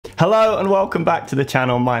Hello and welcome back to the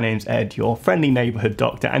channel. My name's Ed, your friendly neighborhood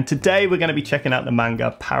doctor, and today we're going to be checking out the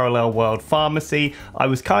manga Parallel World Pharmacy. I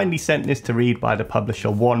was kindly sent this to read by the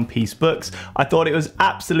publisher One Piece Books. I thought it was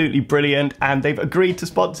absolutely brilliant and they've agreed to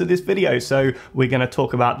sponsor this video, so we're going to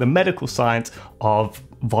talk about the medical science of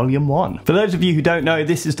Volume 1. For those of you who don't know,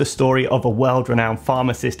 this is the story of a world-renowned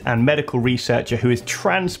pharmacist and medical researcher who is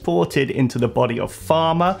transported into the body of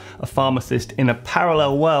Pharma, a pharmacist in a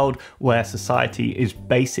parallel world where society is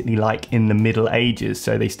basically like in the Middle Ages,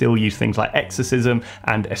 so they still use things like exorcism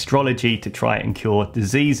and astrology to try and cure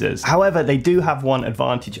diseases. However, they do have one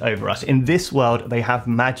advantage over us. In this world, they have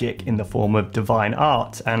magic in the form of divine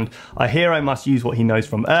arts, and our hero must use what he knows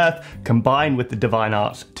from Earth, combined with the divine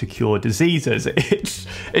arts to cure diseases.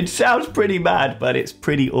 It sounds pretty bad, but it's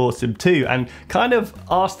pretty awesome too, and kind of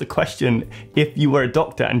asks the question, if you were a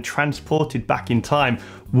doctor and transported back in time,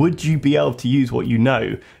 would you be able to use what you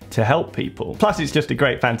know to help people? Plus, it's just a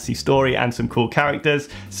great fantasy story and some cool characters,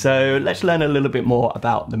 so let's learn a little bit more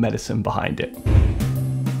about the medicine behind it.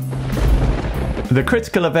 The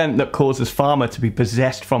critical event that causes Pharma to be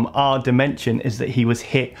possessed from our dimension is that he was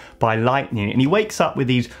hit by lightning, and he wakes up with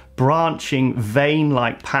these branching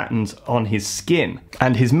vein-like patterns on his skin.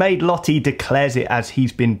 And his maid Lottie declares it as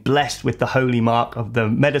he's been blessed with the holy mark of the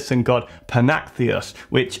medicine god Panatheus,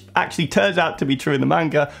 which actually turns out to be true in the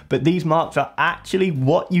manga, but these marks are actually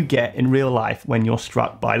what you get in real life when you're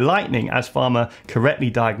struck by lightning, as Pharma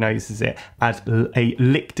correctly diagnoses it as a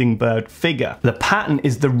Lichtenberg figure. The pattern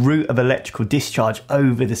is the route of electrical discharge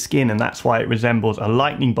over the skin, and that's why it resembles a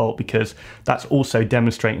lightning bolt, because that's also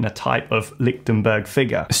demonstrating a type of Lichtenberg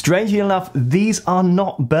figure. Strangely enough, these are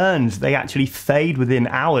not burns. They actually fade within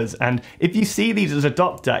hours. And if you see these as a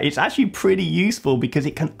doctor, it's actually pretty useful because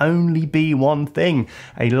it can only be one thing,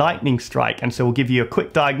 a lightning strike. And so we'll give you a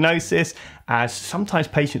quick diagnosis, as sometimes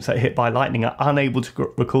patients that are hit by lightning are unable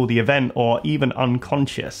to recall the event or even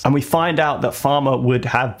unconscious. And we find out that Pharma would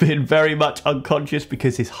have been very much unconscious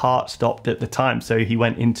because his heart stopped at the time. So he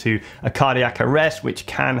went into a cardiac arrest, which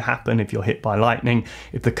can happen if you're hit by lightning.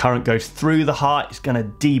 If the current goes through the heart, it's going to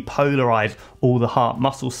depolarize all the heart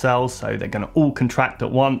muscle cells, so they're going to all contract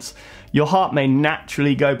at once. Your heart may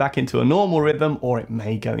naturally go back into a normal rhythm, or it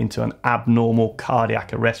may go into an abnormal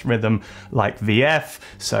cardiac arrest rhythm like VF,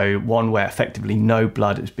 so one where effectively no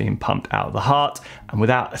blood is being pumped out of the heart, and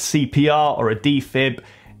without a CPR or a defib,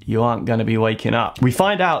 you aren't going to be waking up. We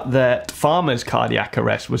find out that Pharma's cardiac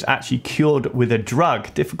arrest was actually cured with a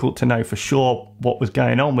drug. Difficult to know for sure what was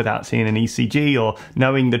going on without seeing an ECG or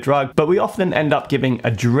knowing the drug, but we often end up giving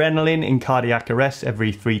adrenaline in cardiac arrest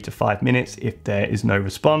every 3 to 5 minutes if there is no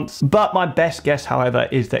response. But my best guess, however,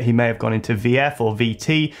 is that he may have gone into VF or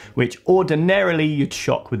VT, which ordinarily you'd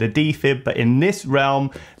shock with a defib, but in this realm,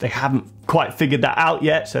 they haven't quite figured that out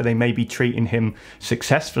yet, so they may be treating him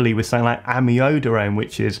successfully with something like amiodarone,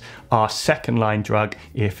 which is our second line drug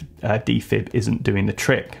if defib isn't doing the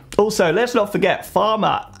trick. Also, let's not forget,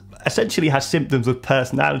 Pharma essentially has symptoms of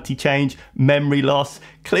personality change, memory loss.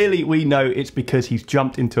 Clearly we know it's because he's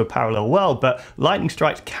jumped into a parallel world, but lightning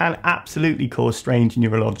strikes can absolutely cause strange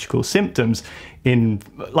neurological symptoms in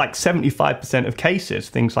like 75% of cases.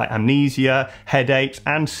 Things like amnesia, headaches,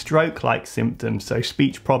 and stroke-like symptoms, so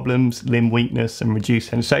speech problems, limb weakness, and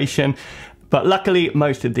reduced sensation. But luckily,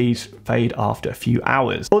 most of these fade after a few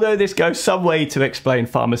hours. Although this goes some way to explain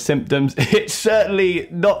Pharma's symptoms, it's certainly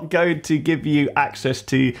not going to give you access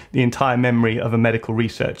to the entire memory of a medical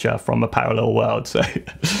researcher from a parallel world. So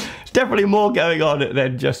it's definitely more going on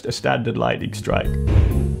than just a standard lightning strike.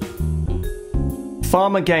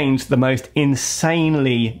 Pharma gains the most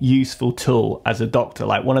insanely useful tool as a doctor.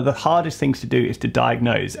 Like, one of the hardest things to do is to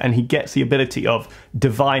diagnose, and he gets the ability of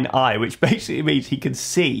divine eye, which basically means he can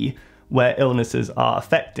see where illnesses are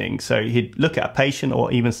affecting. So he'd look at a patient,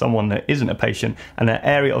 or even someone that isn't a patient, and an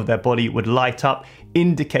area of their body would light up,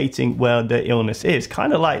 indicating where the illness is,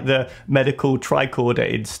 kind of like the medical tricorder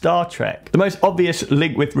in Star Trek. The most obvious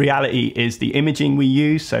link with reality is the imaging we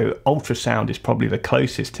use, so ultrasound is probably the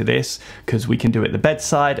closest to this, because we can do it at the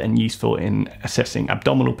bedside and useful in assessing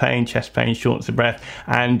abdominal pain, chest pain, shortness of breath,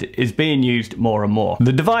 and is being used more and more.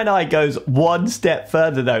 The divine eye goes one step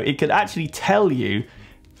further though. It can actually tell you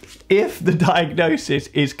if the diagnosis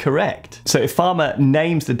is correct. So if Pharma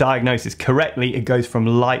names the diagnosis correctly, it goes from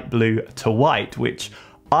light blue to white, which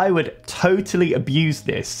I would totally abuse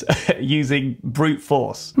this using brute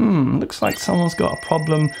force. Looks like someone's got a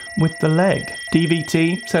problem with the leg.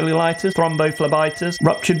 DVT, cellulitis, thrombophlebitis,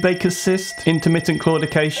 ruptured Baker's cyst, intermittent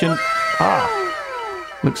claudication.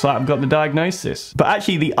 Looks like I've got the diagnosis. But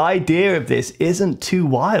actually the idea of this isn't too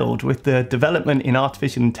wild. With the development in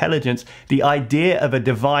artificial intelligence, the idea of a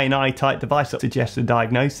divine eye type device that suggests a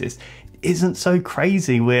diagnosis isn't so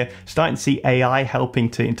crazy. We're starting to see AI helping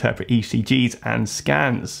to interpret ECGs and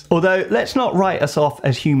scans. Although, let's not write us off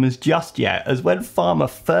as humans just yet, as when Farmer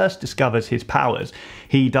first discovers his powers,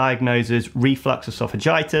 he diagnoses reflux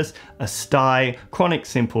esophagitis, a sty, chronic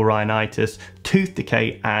simple rhinitis, tooth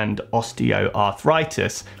decay, and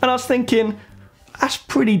osteoarthritis. And I was thinking, that's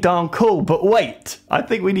pretty darn cool, but wait, I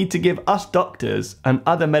think we need to give us doctors and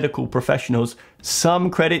other medical professionals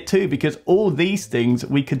some credit too, because all these things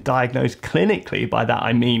we could diagnose clinically. By that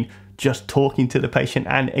I mean just talking to the patient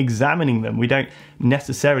and examining them. We don't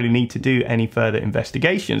necessarily need to do any further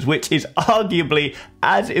investigations, which is arguably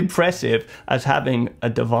as impressive as having a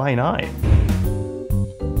divine eye.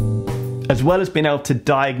 As well as being able to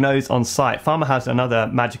diagnose on site, Farmer has another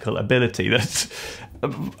magical ability that's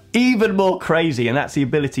even more crazy, and that's the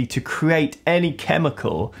ability to create any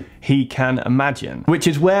chemical he can imagine, which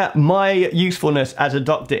is where my usefulness as a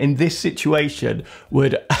doctor in this situation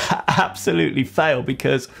would absolutely fail,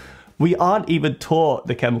 because we aren't even taught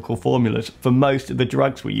the chemical formulas for most of the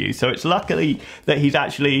drugs we use. So it's luckily that he's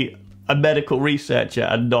actually a medical researcher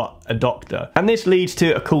and not a doctor. And this leads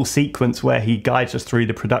to a cool sequence where he guides us through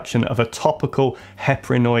the production of a topical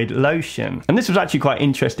heparinoid lotion. And this was actually quite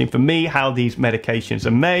interesting for me, how these medications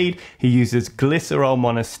are made. He uses glycerol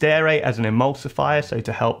monosterate as an emulsifier, so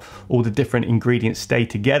to help all the different ingredients stay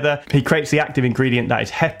together. He creates the active ingredient that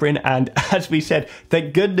is heparin, and as we said,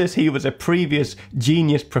 thank goodness he was a previous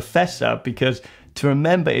genius professor, because to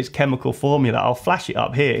remember its chemical formula, I'll flash it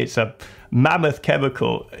up here, it's a mammoth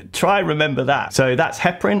chemical. Try remember that. So that's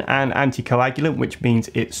heparin, and anticoagulant, which means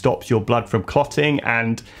it stops your blood from clotting,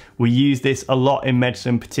 and we use this a lot in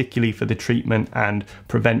medicine, particularly for the treatment and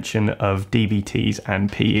prevention of DVTs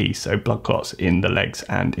and PE, so blood clots in the legs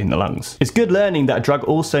and in the lungs. It's good learning that a drug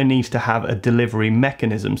also needs to have a delivery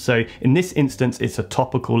mechanism. So in this instance, it's a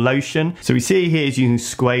topical lotion. So we see here is using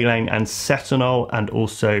squalane and cetanol, and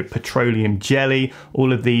also petroleum jelly.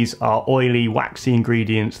 All of these are oily, waxy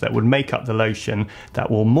ingredients that would make up the lotion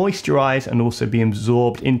that will moisturize and also be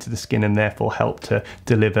absorbed into the skin, and therefore help to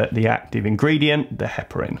deliver the active ingredient, the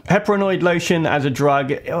heparin. Heparinoid lotion as a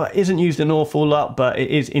drug isn't used an awful lot, but it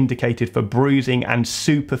is indicated for bruising and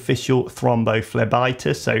superficial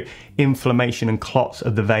thrombophlebitis, so inflammation and clots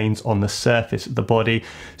of the veins on the surface of the body.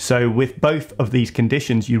 So with both of these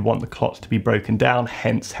conditions, you want the clots to be broken down,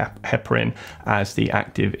 hence heparin as the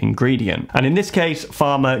active ingredient. And in this case,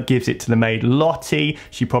 Farmer gives it to the maid Lottie.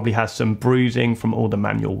 She probably has some bruising from all the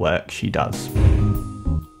manual work she does.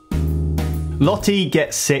 Lottie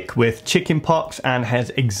gets sick with chickenpox and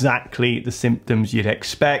has exactly the symptoms you'd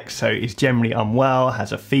expect. So is generally unwell,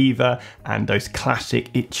 has a fever, and those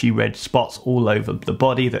classic itchy red spots all over the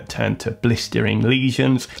body that turn to blistering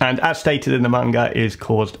lesions. And as stated in the manga, is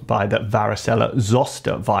caused by the varicella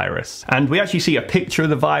zoster virus. And we actually see a picture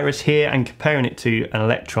of the virus here, and comparing it to an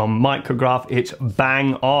electron micrograph, it's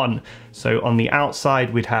bang on. So on the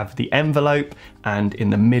outside we'd have the envelope, and in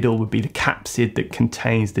the middle would be the capsid that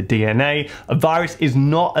contains the DNA. A virus is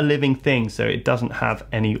not a living thing, so it doesn't have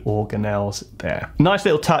any organelles there. Nice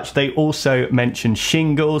little touch, they also mention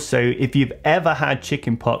shingles. So if you've ever had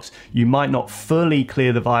chickenpox, you might not fully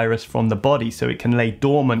clear the virus from the body, so it can lay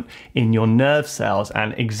dormant in your nerve cells.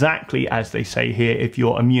 And exactly as they say here, if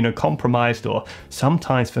you're immunocompromised, or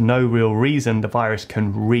sometimes for no real reason, the virus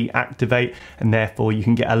can reactivate, and therefore you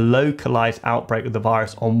can get a localized outbreak of the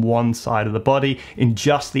virus on one side of the body in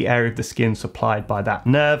just the area of the skin supplied by that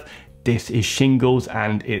nerve. This is shingles,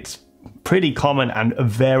 and it's pretty common and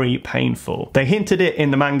very painful. They hinted it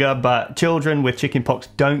in the manga, but children with chickenpox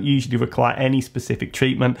don't usually require any specific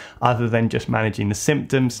treatment other than just managing the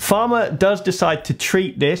symptoms. Farmer does decide to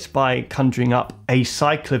treat this by conjuring up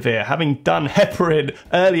acyclovir. Having done heparin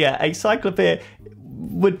earlier, acyclovir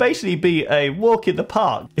would basically be a walk in the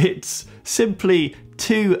park. It's simply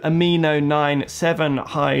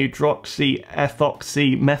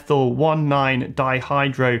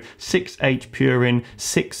 2-amino-9-7-hydroxy-methyl-1,9-dihydro-6-H-purine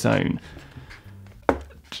 6-zone.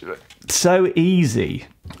 So easy.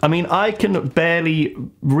 I mean, I can barely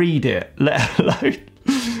read it, let alone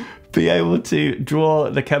be able to draw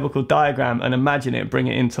the chemical diagram and imagine it, bring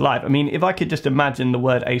it into life. I mean, if I could just imagine the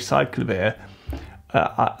word acyclovir,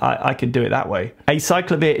 I could do it that way.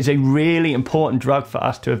 Acyclovir is a really important drug for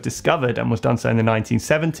us to have discovered, and was done so in the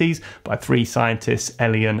 1970s by 3 scientists,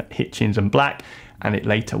 Elion, Hitchens and Black, and it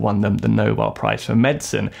later won them the Nobel Prize for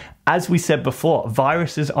Medicine. As we said before,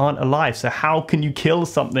 viruses aren't alive, so how can you kill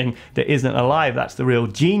something that isn't alive? That's the real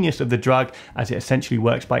genius of the drug, as it essentially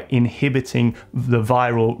works by inhibiting the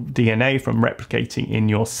viral DNA from replicating in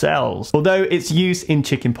your cells. Although its use in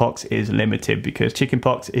chickenpox is limited, because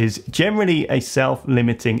chickenpox is generally a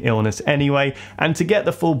self-limiting illness anyway, and to get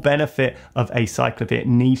the full benefit of a cycle of it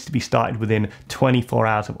needs to be started within 24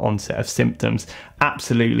 hours of onset of symptoms.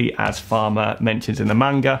 Absolutely, as Farmer mentions in the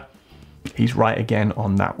manga. He's right again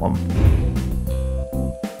on that one.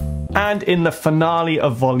 And in the finale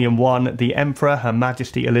of Volume 1, the Emperor, Her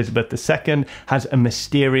Majesty Elizabeth II, has a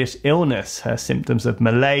mysterious illness. Her symptoms of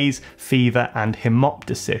malaise, fever, and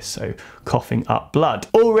hemoptysis, so coughing up blood.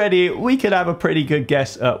 Already, we could have a pretty good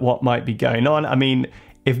guess at what might be going on. I mean,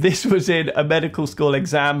 if this was in a medical school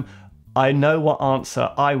exam, I know what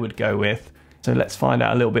answer I would go with. So let's find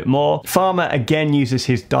out a little bit more. Farmer again uses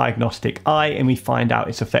his diagnostic eye, and we find out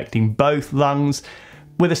it's affecting both lungs.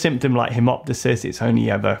 With a symptom like hemoptysis, it's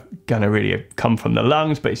only ever gonna really come from the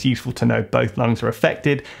lungs, but it's useful to know both lungs are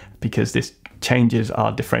affected because this changes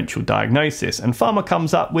our differential diagnosis. And Farmer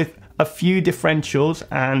comes up with a few differentials,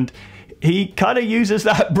 and he kind of uses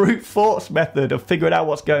that brute force method of figuring out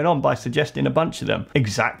what's going on by suggesting a bunch of them,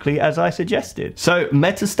 exactly as I suggested. So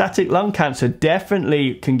metastatic lung cancer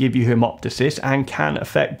definitely can give you hemoptysis and can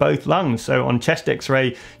affect both lungs. So on chest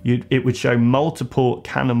x-ray, it would show multiple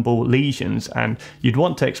cannonball lesions, and you'd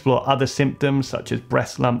want to explore other symptoms such as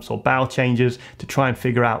breast lumps or bowel changes to try and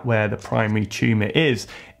figure out where the primary tumor is.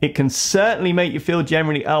 It can certainly make you feel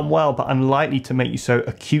generally unwell, but unlikely to make you so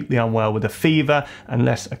acutely unwell with a fever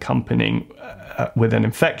unless accompanying with an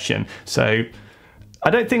infection. So I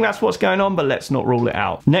don't think that's what's going on, but let's not rule it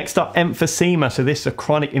out. Next up, emphysema. So this is a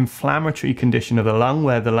chronic inflammatory condition of the lung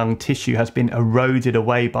where the lung tissue has been eroded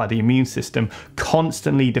away by the immune system,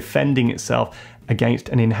 constantly defending itself against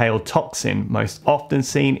an inhaled toxin, most often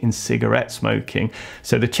seen in cigarette smoking.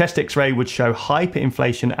 So the chest x-ray would show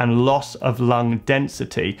hyperinflation and loss of lung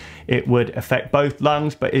density. It would affect both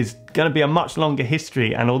lungs, but is going to be a much longer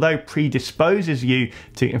history, and although predisposes you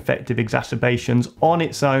to infective exacerbations, on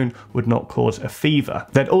its own would not cause a fever.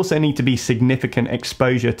 There'd also need to be significant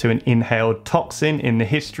exposure to an inhaled toxin in the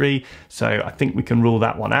history, so I think we can rule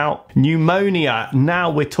that one out. Pneumonia. Now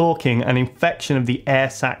we're talking an infection of the air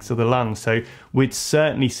sacs of the lungs, so we'd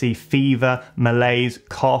certainly see fever, malaise,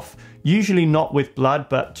 cough, usually not with blood,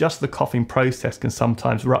 but just the coughing process can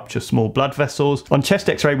sometimes rupture small blood vessels. On chest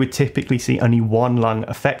x-ray, we typically see only one lung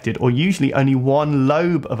affected, or usually only one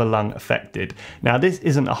lobe of a lung affected. Now, this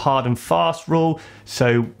isn't a hard and fast rule,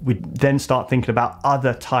 so we then start thinking about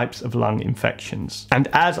other types of lung infections. And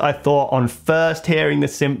as I thought on first hearing the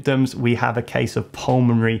symptoms, we have a case of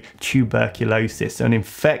pulmonary tuberculosis, so an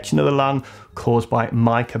infection of the lung caused by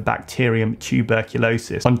Mycobacterium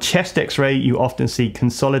tuberculosis. On chest x-ray, you often see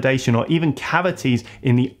consolidation or even cavities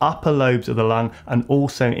in the upper lobes of the lung, and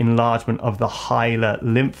also enlargement of the hilar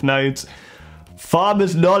lymph nodes.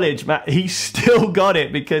 Farmer's knowledge, man, he's still got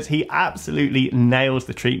it because he absolutely nails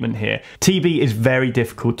the treatment here. TB is very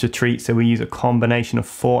difficult to treat, so we use a combination of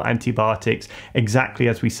 4 antibiotics, exactly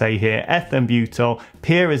as we say here: ethambutol,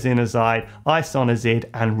 pyrazinamide, isoniazid,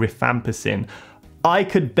 and rifampicin. I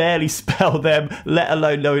could barely spell them, let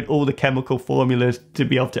alone knowing all the chemical formulas to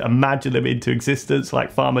be able to imagine them into existence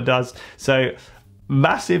like Farmer does. So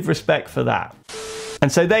massive respect for that.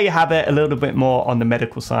 And so there you have it, a little bit more on the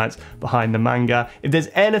medical science behind the manga. If there's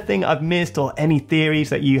anything I've missed or any theories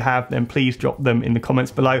that you have, then please drop them in the comments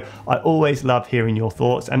below. I always love hearing your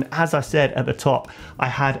thoughts. And as I said at the top, I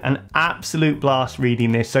had an absolute blast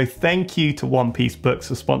reading this. So thank you to One Piece Books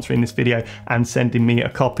for sponsoring this video and sending me a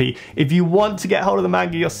copy. If you want to get hold of the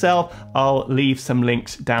manga yourself, I'll leave some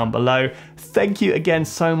links down below. Thank you again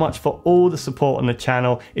so much for all the support on the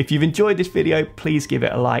channel. If you've enjoyed this video, please give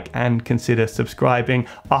it a like and consider subscribing.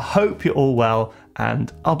 I hope you're all well,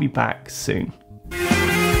 and I'll be back soon.